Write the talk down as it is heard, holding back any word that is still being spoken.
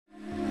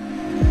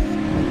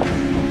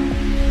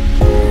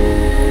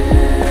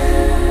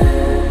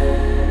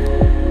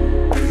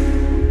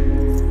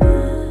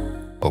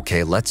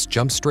Okay, let's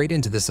jump straight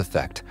into this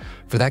effect.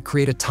 For that,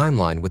 create a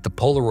timeline with the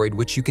Polaroid,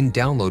 which you can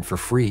download for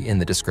free in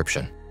the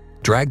description.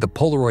 Drag the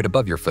Polaroid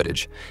above your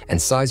footage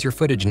and size your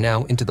footage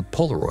now into the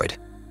Polaroid.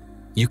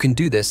 You can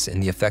do this in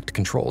the effect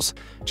controls.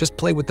 Just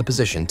play with the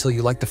position till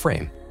you like the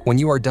frame. When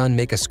you are done,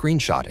 make a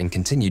screenshot and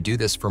continue do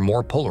this for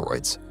more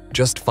Polaroids.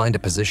 Just find a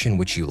position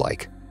which you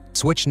like.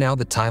 Switch now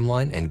the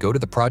timeline and go to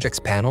the projects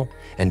panel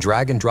and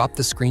drag and drop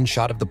the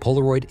screenshot of the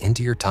Polaroid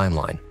into your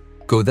timeline.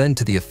 Go then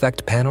to the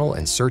effect panel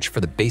and search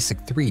for the basic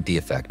 3D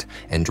effect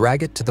and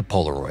drag it to the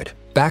Polaroid.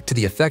 Back to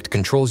the effect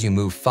controls, you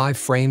move 5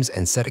 frames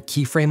and set a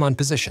keyframe on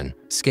position,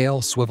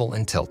 scale, swivel,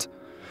 and tilt.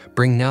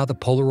 Bring now the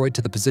Polaroid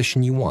to the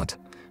position you want.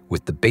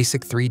 With the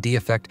basic 3D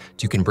effect,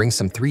 you can bring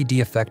some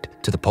 3D effect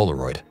to the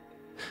Polaroid.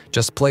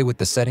 Just play with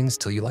the settings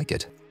till you like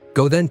it.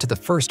 Go then to the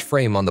first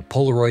frame on the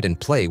Polaroid and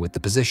play with the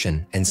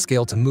position and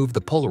scale to move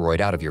the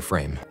Polaroid out of your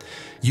frame.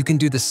 You can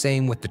do the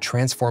same with the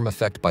transform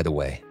effect, by the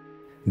way.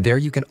 There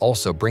you can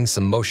also bring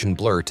some motion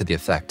blur to the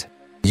effect.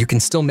 You can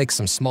still make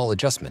some small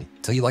adjustment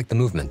till you like the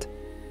movement.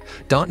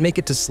 Don't make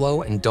it too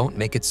slow and don't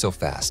make it so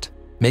fast.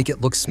 Make it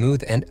look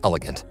smooth and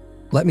elegant.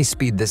 Let me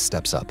speed this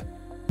steps up.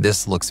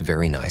 This looks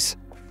very nice.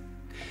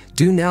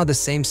 Do now the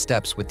same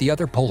steps with the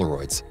other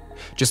Polaroids.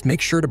 Just make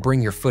sure to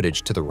bring your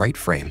footage to the right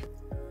frame.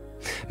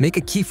 Make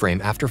a keyframe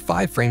after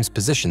 5 frames,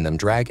 position them,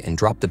 drag and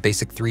drop the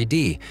basic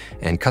 3D,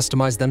 and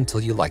customize them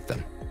till you like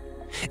them.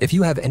 If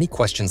you have any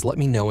questions, let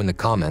me know in the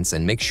comments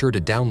and make sure to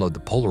download the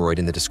Polaroid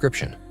in the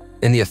description.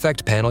 In the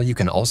effect panel, you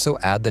can also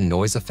add the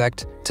noise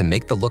effect to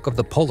make the look of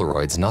the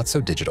Polaroids not so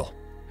digital.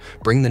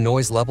 Bring the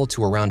noise level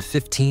to around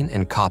 15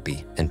 and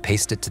copy and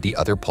paste it to the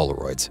other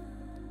Polaroids.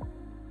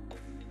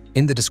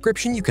 In the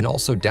description, you can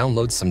also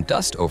download some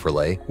dust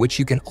overlay, which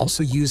you can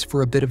also use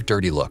for a bit of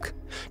dirty look.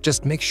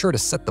 Just make sure to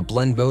set the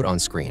blend mode on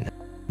screen.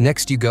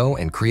 Next, you go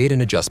and create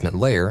an adjustment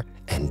layer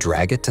and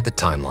drag it to the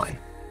timeline.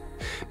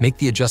 Make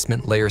the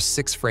adjustment layer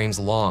 6 frames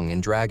long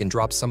and drag and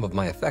drop some of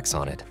my effects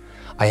on it.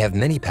 I have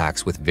many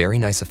packs with very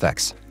nice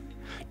effects.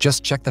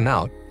 Just check them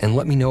out and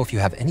let me know if you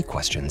have any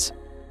questions.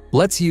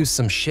 Let's use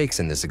some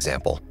shakes in this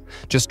example.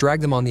 Just drag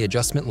them on the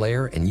adjustment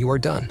layer and you are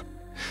done.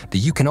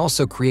 You can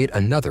also create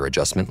another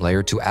adjustment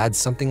layer to add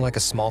something like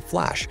a small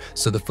flash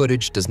so the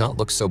footage does not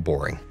look so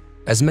boring.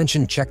 As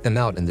mentioned, check them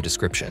out in the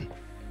description.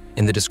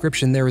 In the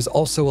description, there is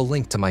also a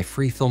link to my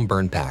free film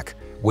burn pack,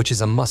 which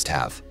is a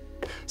must-have.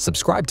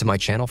 Subscribe to my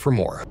channel for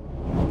more.